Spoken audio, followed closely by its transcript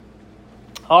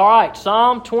All right,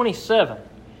 Psalm 27.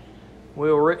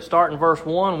 We'll start in verse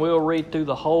 1. We'll read through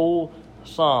the whole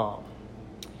psalm.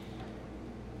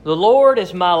 The Lord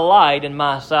is my light and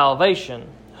my salvation.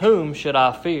 Whom should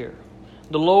I fear?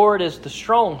 The Lord is the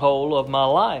stronghold of my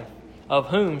life. Of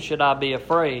whom should I be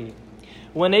afraid?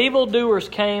 When evildoers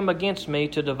came against me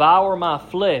to devour my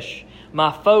flesh, my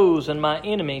foes and my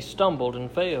enemies stumbled and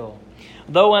fell.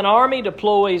 Though an army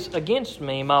deploys against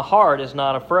me, my heart is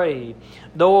not afraid.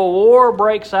 Though a war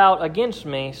breaks out against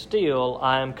me, still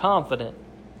I am confident.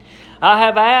 I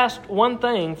have asked one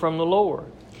thing from the Lord.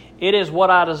 It is what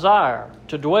I desire,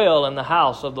 to dwell in the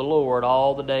house of the Lord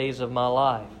all the days of my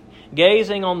life,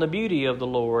 gazing on the beauty of the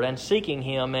Lord and seeking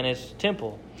Him in His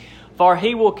temple. For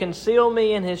He will conceal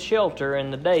me in His shelter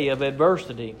in the day of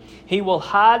adversity. He will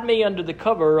hide me under the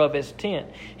cover of His tent.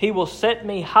 He will set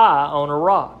me high on a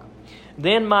rock.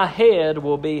 Then my head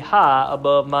will be high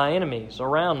above my enemies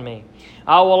around me.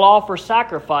 I will offer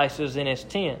sacrifices in His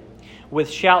tent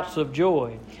with shouts of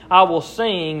joy. I will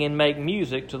sing and make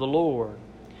music to the Lord.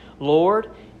 Lord,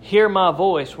 hear my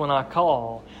voice when I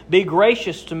call. Be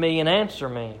gracious to me and answer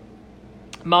me.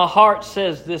 My heart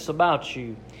says this about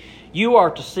you. You are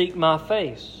to seek my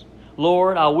face.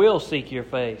 Lord, I will seek your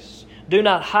face. Do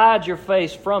not hide your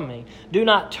face from me. Do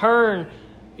not turn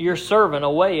your servant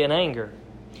away in anger.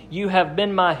 You have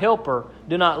been my helper.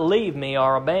 Do not leave me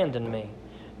or abandon me,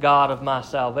 God of my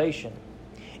salvation.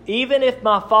 Even if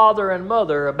my father and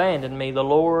mother abandon me, the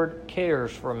Lord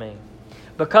cares for me.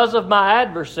 Because of my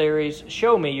adversaries,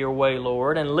 show me your way,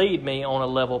 Lord, and lead me on a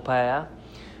level path.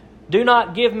 Do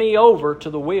not give me over to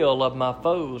the will of my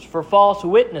foes, for false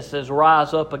witnesses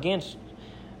rise up against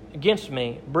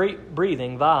me,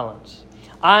 breathing violence.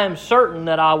 I am certain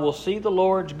that I will see the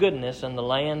Lord's goodness in the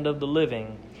land of the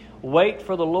living. Wait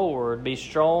for the Lord. Be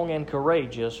strong and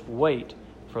courageous. Wait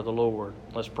for the Lord.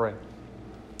 Let's pray.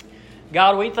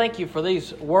 God, we thank you for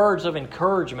these words of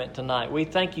encouragement tonight. We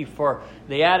thank you for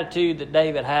the attitude that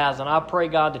David has, and I pray,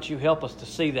 God, that you help us to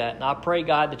see that. And I pray,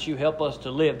 God, that you help us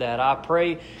to live that. I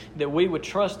pray that we would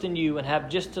trust in you and have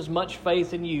just as much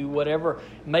faith in you, whatever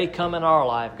may come in our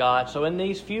life, God. So in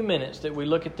these few minutes that we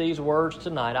look at these words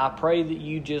tonight, I pray that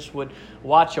you just would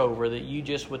watch over, that you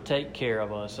just would take care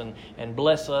of us and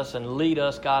bless us and lead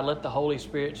us, God. Let the Holy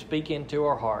Spirit speak into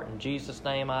our heart. In Jesus'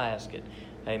 name I ask it.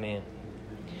 Amen.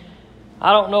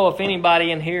 I don't know if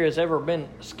anybody in here has ever been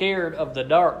scared of the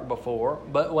dark before,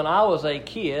 but when I was a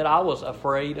kid, I was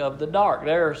afraid of the dark.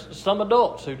 There's some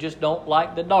adults who just don't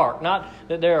like the dark. Not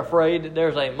that they're afraid that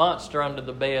there's a monster under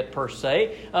the bed per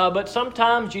se, but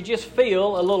sometimes you just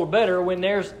feel a little better when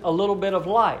there's a little bit of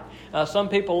light. Some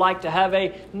people like to have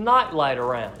a night light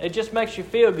around. It just makes you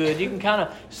feel good. You can kind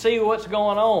of see what's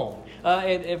going on.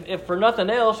 If for nothing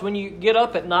else, when you get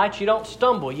up at night, you don't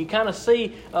stumble. You kind of see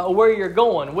where you're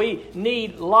going. We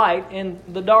need light in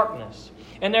the darkness.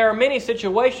 And there are many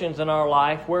situations in our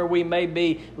life where we may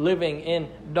be living in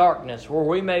darkness, where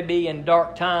we may be in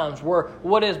dark times, where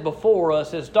what is before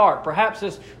us is dark. Perhaps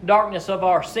it's darkness of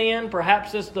our sin.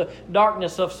 Perhaps it's the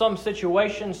darkness of some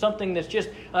situation, something that's just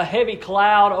a heavy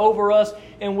cloud over us,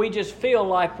 and we just feel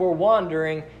like we're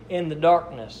wandering in the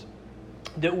darkness,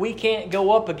 that we can't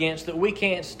go up against, that we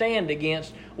can't stand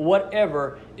against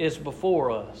whatever is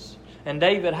before us. And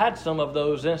David had some of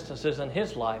those instances in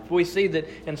his life. We see that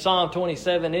in Psalm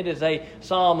 27, it is a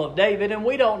psalm of David, and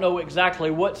we don't know exactly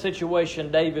what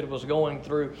situation David was going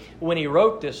through when he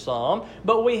wrote this psalm,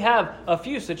 but we have a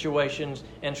few situations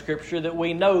in Scripture that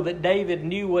we know that David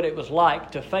knew what it was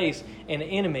like to face an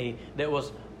enemy that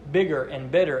was bigger and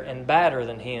better and badder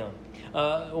than him.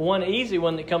 One easy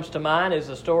one that comes to mind is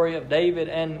the story of David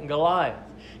and Goliath.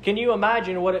 Can you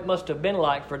imagine what it must have been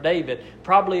like for David?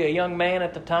 Probably a young man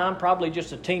at the time, probably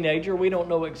just a teenager. We don't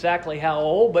know exactly how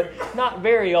old, but not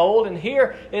very old. And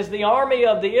here is the army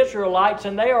of the Israelites,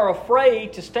 and they are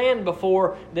afraid to stand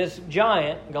before this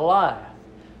giant Goliath.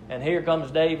 And here comes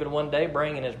David one day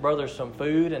bringing his brothers some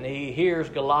food, and he hears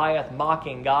Goliath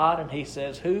mocking God, and he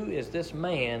says, "Who is this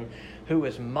man who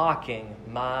is mocking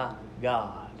my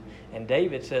God?" And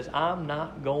David says, "I'm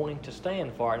not going to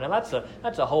stand for it." Now that's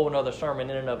a whole other sermon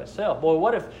in and of itself. Boy,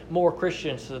 what if more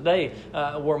Christians today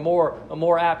were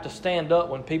more apt to stand up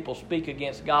when people speak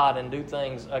against God and do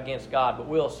things against God? But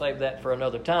we'll save that for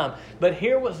another time. But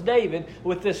here was David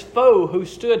with this foe who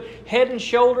stood head and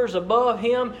shoulders above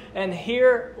him. And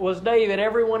here was David.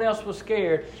 Everyone else was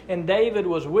scared. And David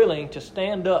was willing to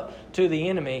stand up to the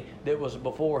enemy that was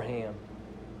before him.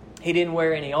 He didn't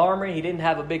wear any armor. He didn't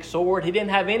have a big sword. He didn't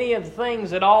have any of the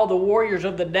things that all the warriors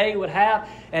of the day would have.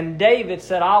 And David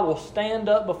said, "I will stand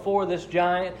up before this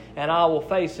giant and I will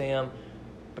face him,"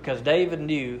 because David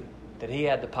knew that he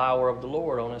had the power of the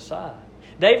Lord on his side.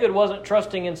 David wasn't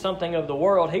trusting in something of the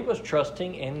world. He was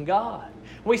trusting in God.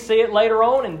 We see it later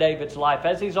on in David's life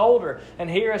as he's older. And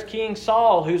here is King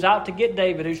Saul, who's out to get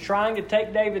David, who's trying to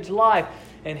take David's life.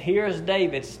 And here is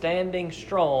David standing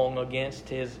strong against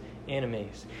his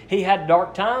enemies. He had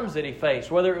dark times that he faced,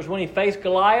 whether it was when he faced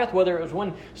Goliath, whether it was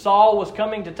when Saul was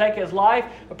coming to take his life,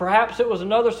 or perhaps it was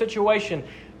another situation.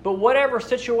 But whatever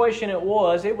situation it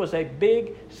was a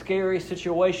big, scary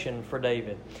situation for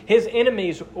David. His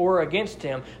enemies were against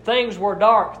him. Things were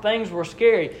dark. Things were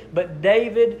scary. But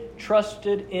David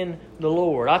trusted in the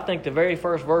Lord. I think the very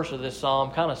first verse of this psalm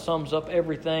kind of sums up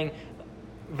everything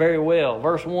very well.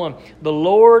 Verse 1, "The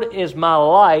Lord is my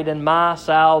light and my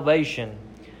salvation.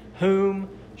 Whom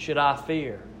should I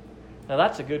fear?" Now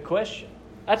that's a good question.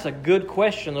 That's a good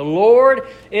question. The Lord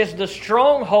is the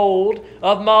stronghold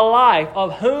of my life.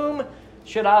 Of whom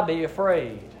should I be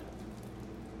afraid?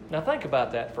 Now think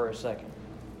about that for a second.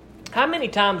 How many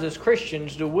times as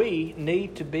Christians do we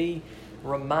need to be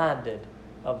reminded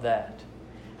of that?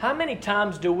 How many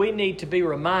times do we need to be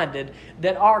reminded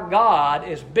that our God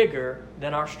is bigger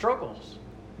than our struggles?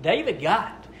 David got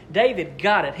it. David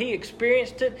got it. He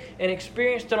experienced it and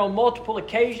experienced it on multiple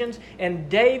occasions. And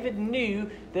David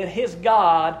knew that his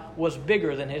God was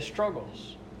bigger than his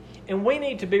struggles. And we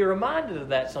need to be reminded of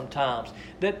that sometimes.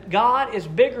 That God is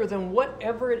bigger than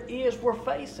whatever it is we're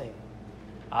facing.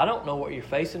 I don't know what you're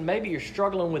facing. Maybe you're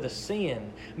struggling with a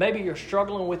sin. Maybe you're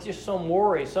struggling with just some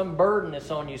worry, some burden that's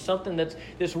on you, something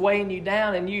that's weighing you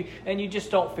down, and you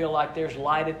just don't feel like there's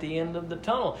light at the end of the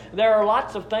tunnel. There are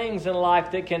lots of things in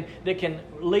life that can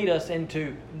lead us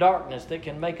into darkness, that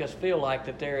can make us feel like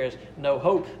that there is no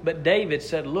hope. But David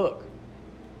said, look,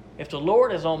 if the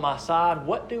Lord is on my side,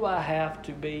 what do I have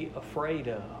to be afraid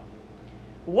of?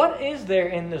 What is there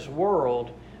in this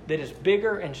world that is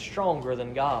bigger and stronger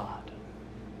than God?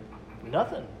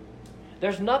 Nothing.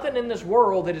 There's nothing in this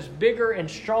world that is bigger and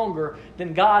stronger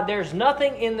than God. There's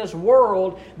nothing in this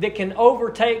world that can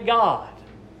overtake God.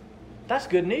 That's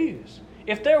good news.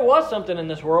 If there was something in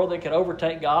this world that could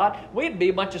overtake God, we'd be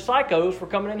a bunch of psychos for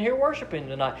coming in here worshiping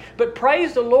tonight. But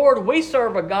praise the Lord, we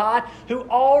serve a God who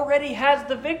already has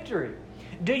the victory.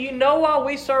 Do you know why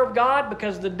we serve God?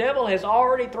 Because the devil has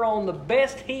already thrown the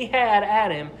best he had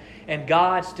at him, and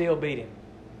God still beat him.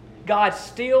 God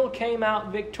still came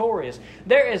out victorious.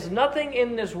 There is nothing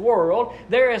in this world,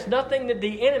 there is nothing that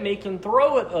the enemy can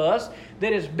throw at us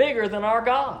that is bigger than our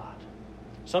God.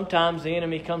 Sometimes the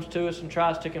enemy comes to us and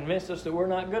tries to convince us that we're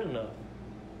not good enough.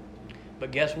 But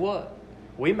guess what?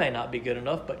 We may not be good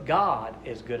enough, but God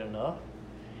is good enough.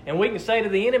 And we can say to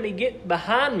the enemy, "Get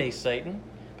behind me, Satan,"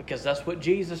 because that's what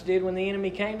Jesus did when the enemy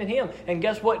came to him. And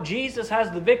guess what? Jesus has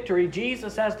the victory.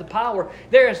 Jesus has the power.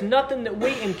 There is nothing that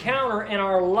we encounter in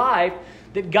our life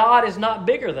that God is not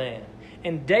bigger than.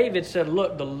 And David said,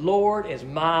 look, the Lord is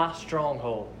my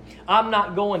stronghold. I'm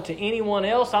not going to anyone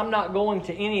else. I'm not going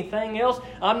to anything else.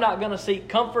 I'm not going to seek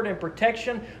comfort and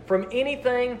protection from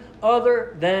anything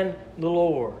other than the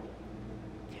Lord.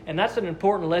 And that's an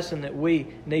important lesson that we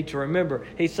need to remember.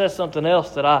 He says something else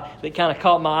that kind of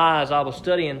caught my eye as I was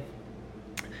studying.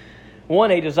 One,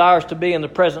 he desires to be in the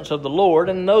presence of the Lord.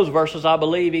 And in those verses, I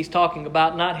believe he's talking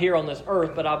about not here on this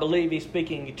earth, but I believe he's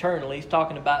speaking eternally. He's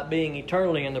talking about being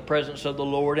eternally in the presence of the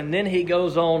Lord. And then he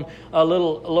goes on a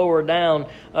little lower down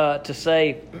to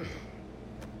say,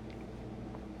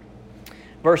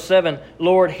 verse 7,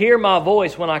 "Lord, hear my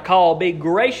voice when I call. Be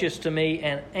gracious to me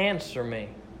and answer me."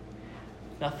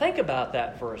 Now think about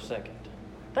that for a second.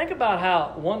 Think about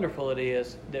how wonderful it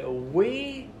is that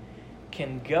we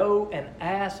can go and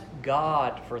ask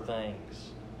God for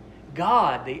things.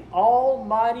 God, the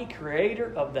almighty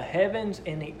creator of the heavens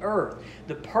and the earth,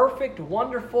 the perfect,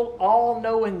 wonderful,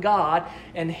 all-knowing God,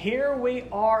 and here we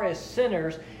are as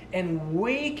sinners, and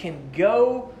we can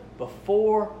go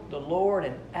before the Lord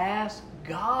and ask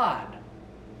God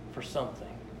for something.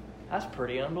 That's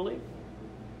pretty unbelievable.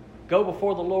 Go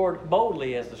before the Lord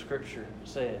boldly, as the Scripture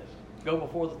says. Go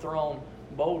before the throne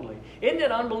boldly. Isn't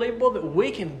it unbelievable that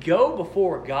we can go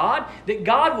before God? That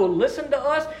God will listen to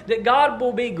us? That God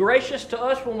will be gracious to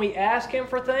us when we ask Him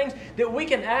for things? That we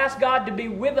can ask God to be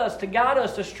with us, to guide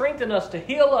us, to strengthen us, to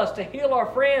heal our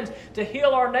friends, to heal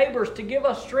our neighbors, to give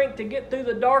us strength to get through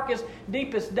the darkest,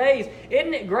 deepest days?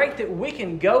 Isn't it great that we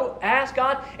can go ask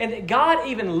God and that God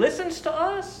even listens to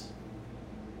us?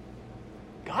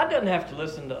 God doesn't have to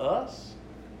listen to us,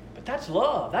 but that's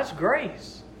love. That's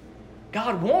grace.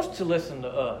 God wants to listen to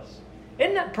us.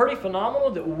 Isn't that pretty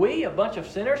phenomenal that we, a bunch of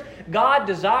sinners, God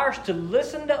desires to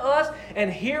listen to us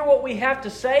and hear what we have to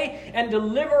say and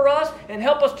deliver us and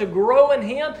help us to grow in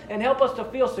Him and help us to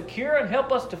feel secure and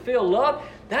help us to feel loved?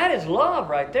 That is love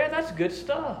right there. That's good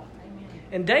stuff. Amen.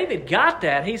 And David got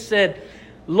that. He said,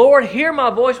 Lord, hear my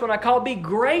voice when I call. Be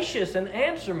gracious and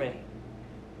answer me.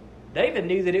 David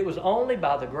knew that it was only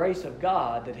by the grace of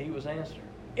God that he was answered.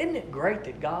 Isn't it great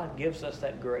that God gives us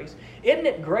that grace? Isn't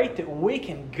it great that we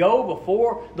can go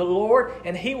before the Lord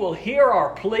and He will hear our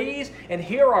pleas and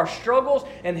hear our struggles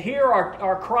and hear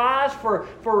our cries for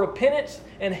repentance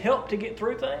and help to get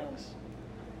through things?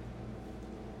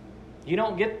 You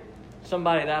don't get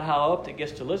somebody that high up that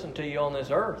gets to listen to you on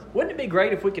this earth. Wouldn't it be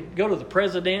great if we could go to the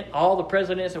president, all the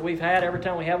presidents that we've had every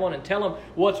time we have one, and tell them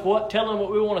what's what, tell them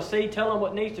what we want to see, tell them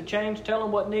what needs to change, tell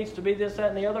them what needs to be this, that,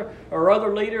 and the other, or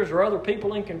other leaders or other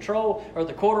people in control or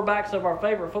the quarterbacks of our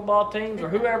favorite football teams or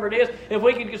whoever it is, if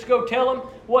we could just go tell them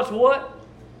what's what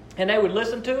and they would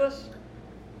listen to us?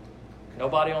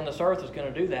 Nobody on this earth is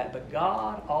going to do that, but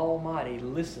God Almighty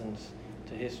listens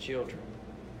to His children.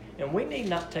 And we need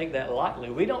not take that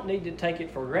lightly. We don't need to take it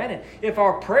for granted. If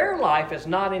our prayer life is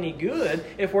not any good,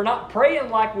 if we're not praying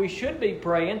like we should be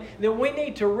praying, then we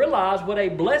need to realize what a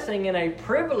blessing and a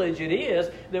privilege it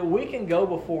is that we can go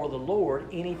before the Lord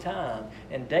anytime.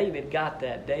 And David got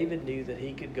that. David knew that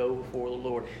he could go before the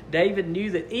Lord. David knew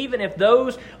that even if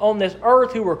those on this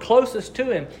earth who were closest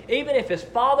to him, even if his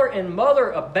father and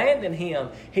mother abandoned him,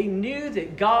 he knew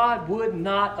that God would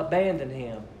not abandon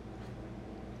him.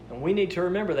 And we need to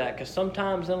remember that, because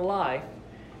sometimes in life,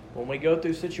 when we go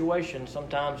through situations,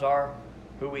 sometimes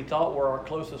who we thought were our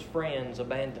closest friends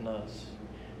abandon us.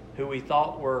 Who we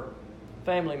thought were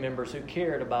family members who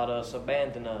cared about us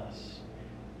abandon us.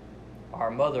 Our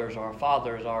mothers, our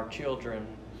fathers, our children,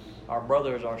 our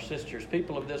brothers, our sisters,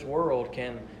 people of this world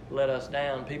can let us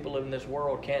down. People in this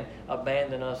world can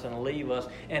abandon us and leave us.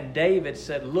 And David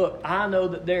said, look, I know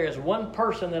that there is one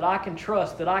person that I can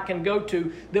trust, that I can go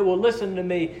to, that will listen to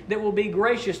me, that will be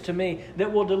gracious to me,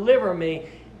 that will deliver me,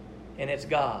 and it's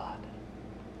God.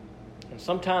 And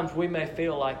sometimes we may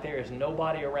feel like there is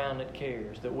nobody around that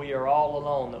cares, that we are all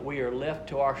alone, that we are left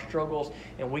to our struggles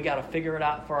and we got to figure it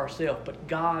out for ourselves. But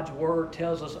God's Word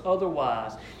tells us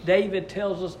otherwise. David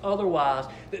tells us otherwise,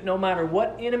 that no matter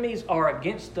what enemies are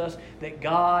against us, that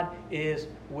God is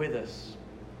with us.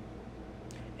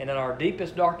 And in our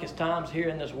deepest, darkest times here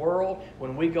in this world,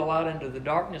 when we go out into the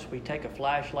darkness, we take a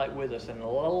flashlight with us, and a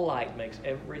little light makes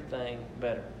everything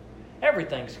better.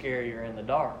 Everything's scarier in the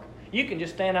dark. You can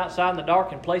just stand outside in the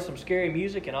dark and play some scary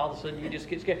music and all of a sudden you just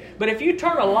get scared. But if you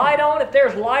turn a light on, if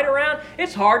there's light around,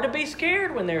 it's hard to be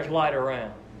scared when there's light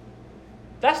around.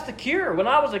 That's the cure. When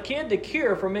I was a kid, the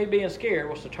cure for me being scared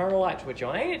was to turn a light switch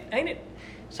on. Ain't it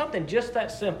something just that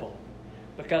simple?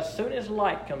 Because as soon as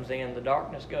light comes in, the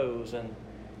darkness goes, and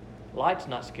light's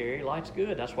not scary, light's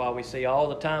good. That's why we see all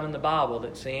the time in the Bible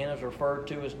that sin is referred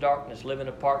to as darkness. Living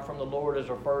apart from the Lord is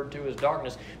referred to as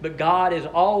darkness. But God is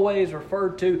always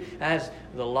referred to as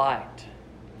the light.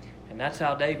 And that's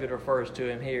how David refers to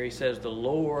Him here. He says, the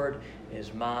Lord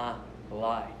is my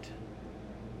light.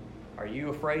 Are you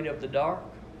afraid of the dark?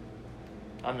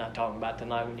 I'm not talking about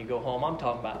tonight when you go home. I'm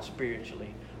talking about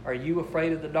spiritually. Are you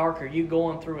afraid of the dark? Are you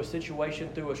going through a situation,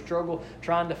 through a struggle,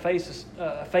 trying to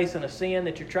facing a sin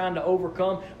that you're trying to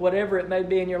overcome, whatever it may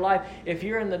be in your life? If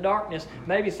you're in the darkness,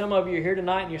 maybe some of you are here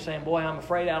tonight and you're saying, boy, I'm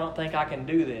afraid I don't think I can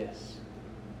do this.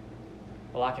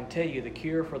 Well, I can tell you the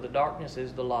cure for the darkness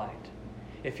is the light.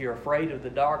 If you're afraid of the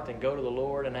dark, then go to the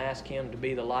Lord and ask Him to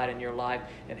be the light in your life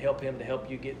and help Him to help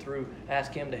you get through.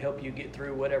 Ask Him to help you get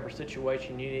through whatever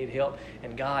situation you need help.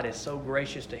 And God is so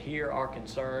gracious to hear our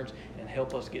concerns and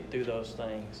help us get through those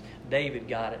things. David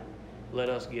got it. Let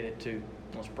us get it too.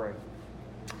 Let's pray.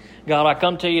 God, I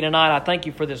come to you tonight. I thank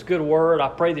you for this good word. I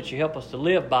pray that you help us to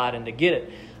live by it and to get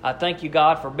it. I thank you,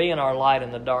 God, for being our light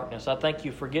in the darkness. I thank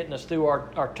you for getting us through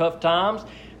our tough times.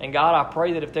 And God, I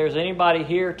pray that if there's anybody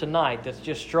here tonight that's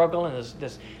just struggling,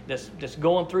 that's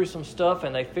going through some stuff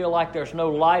and they feel like there's no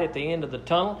light at the end of the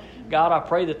tunnel, God, I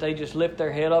pray that they just lift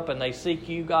their head up and they seek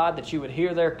you, God, that you would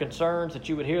hear their concerns, that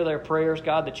you would hear their prayers,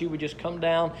 God, that you would just come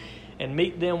down and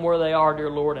meet them where they are, dear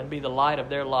Lord, and be the light of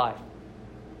their life.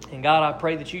 And God, I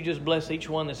pray that you just bless each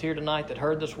one that's here tonight that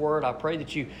heard this word. I pray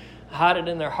that you hide it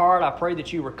in their heart. I pray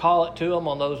that you recall it to them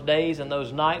on those days and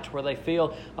those nights where they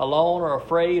feel alone or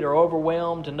afraid or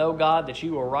overwhelmed, to know, God, that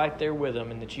you are right there with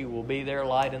them and that you will be their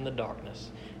light in the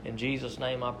darkness. In Jesus'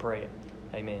 name I pray it.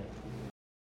 Amen.